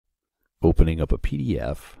opening up a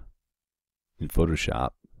PDF in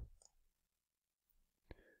Photoshop.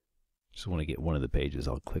 Just want to get one of the pages.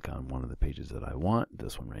 I'll click on one of the pages that I want.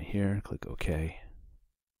 This one right here. Click OK.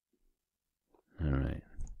 All right.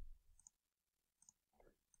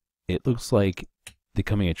 It looks like the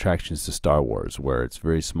coming attractions to Star Wars, where it's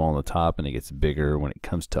very small on the top and it gets bigger when it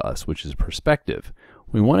comes to us, which is perspective.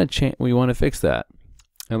 We want to fix that,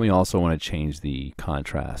 and we also want to change the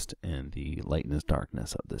contrast and the lightness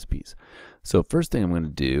darkness of this piece. So first thing I'm going to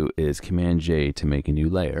do is Command J to make a new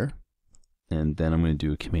layer, and then I'm going to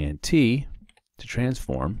do Command T to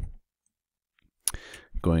transform.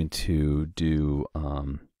 I'm going to do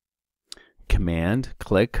Command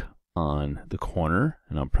click on the corner,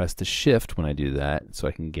 and I'll press the Shift when I do that so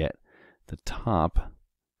I can get the top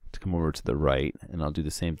to come over to the right, and I'll do the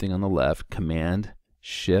same thing on the left. Command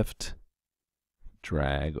Shift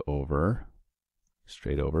drag over,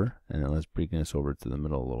 straight over, and then let's bring this over to the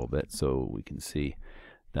middle a little bit so we can see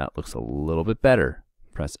that looks a little bit better.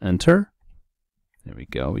 Press Enter. There we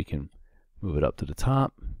go. We can move it up to the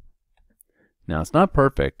top. Now it's not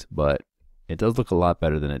perfect, but it does look a lot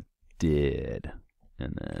better than it did.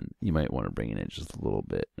 And then you might want to bring it in just a little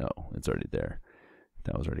bit. No, it's already there.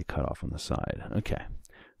 That was already cut off on the side. Okay,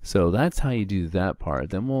 so that's how you do that part.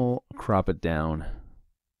 Then we'll crop it down.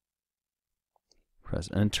 Press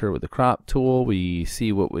Enter with the crop tool. We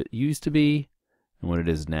see what it used to be and what it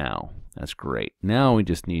is now. That's great. Now we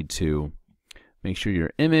just need to make sure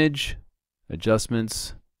your image,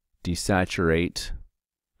 adjustments, desaturate.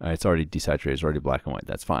 It's already desaturated. It's already black and white.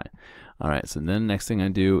 That's fine. All right, so then next thing I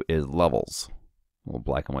do is levels. Little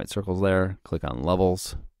black and white circles there. Click on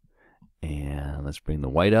levels. And let's bring the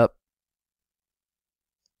white up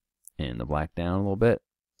and the black down a little bit.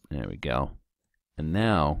 There we go. And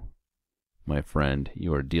now, my friend,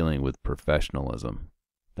 you are dealing with professionalism.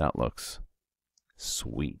 That looks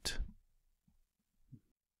sweet.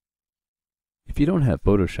 If you don't have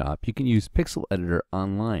Photoshop, you can use Pixel Editor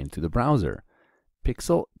online through the browser.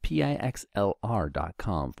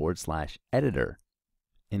 pixlr.com/editor.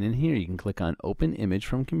 And in here you can click on Open Image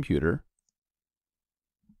from Computer.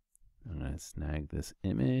 I'm going to snag this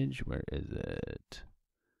image. Where is it?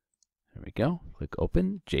 There we go. Click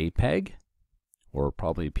Open, JPEG, or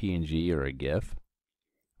probably PNG or a GIF.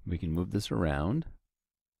 We can move this around.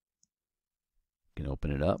 We can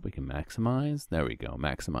open it up. We can maximize. There we go,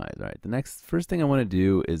 maximize. All right, the first thing I want to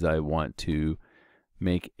do is I want to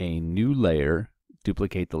make a new layer.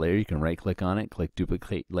 Duplicate the layer. You can right click on it, click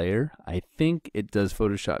duplicate layer. I think it does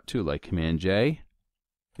Photoshop too, like Command J.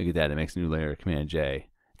 Look at that, it makes a new layer, Command J.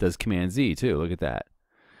 It does Command Z too, look at that.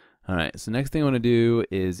 All right, so next thing I want to do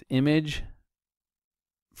is image,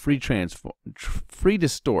 free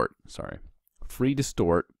distort.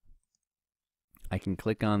 I can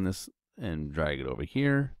click on this and drag it over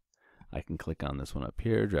here. I can click on this one up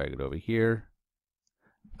here, drag it over here.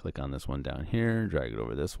 Click on this one down here, drag it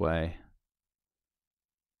over this way.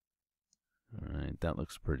 All right, that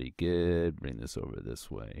looks pretty good. Bring this over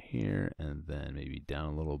this way here, and then maybe down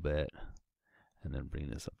a little bit, and then bring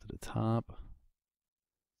this up to the top.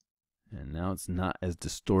 And now it's not as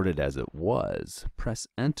distorted as it was. Press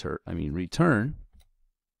return.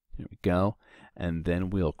 Here we go. And then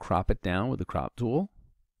we'll crop it down with the crop tool.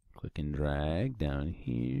 Click and drag down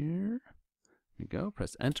here. Here we go.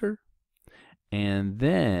 Press Enter. And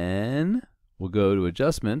then we'll go to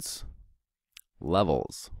Adjustments,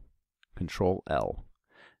 Levels. Control L.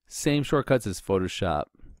 Same shortcuts as Photoshop.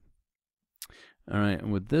 All right,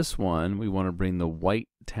 and with this one, we want to bring the white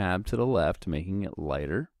tab to the left, making it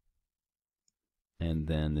lighter. And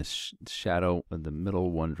then this shadow in the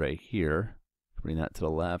middle one right here, bring that to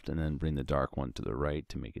the left, and then bring the dark one to the right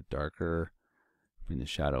to make it darker. Bring the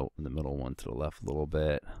shadow in the middle one to the left a little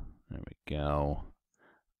bit. There we go.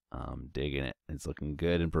 I'm digging it. It's looking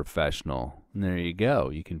good and professional. And there you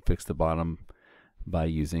go. You can fix the bottom by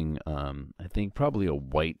using, I think probably a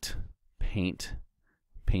white paint.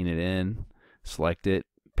 Paint it in, select it,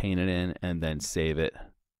 paint it in, and then save it.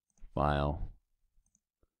 File.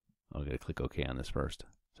 I'm going to click OK on this first.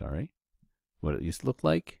 Sorry. What it used to look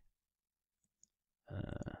like.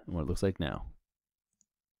 What it looks like now.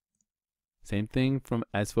 Same thing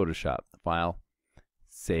as Photoshop. File,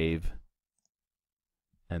 save,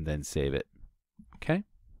 and then save it. Okay.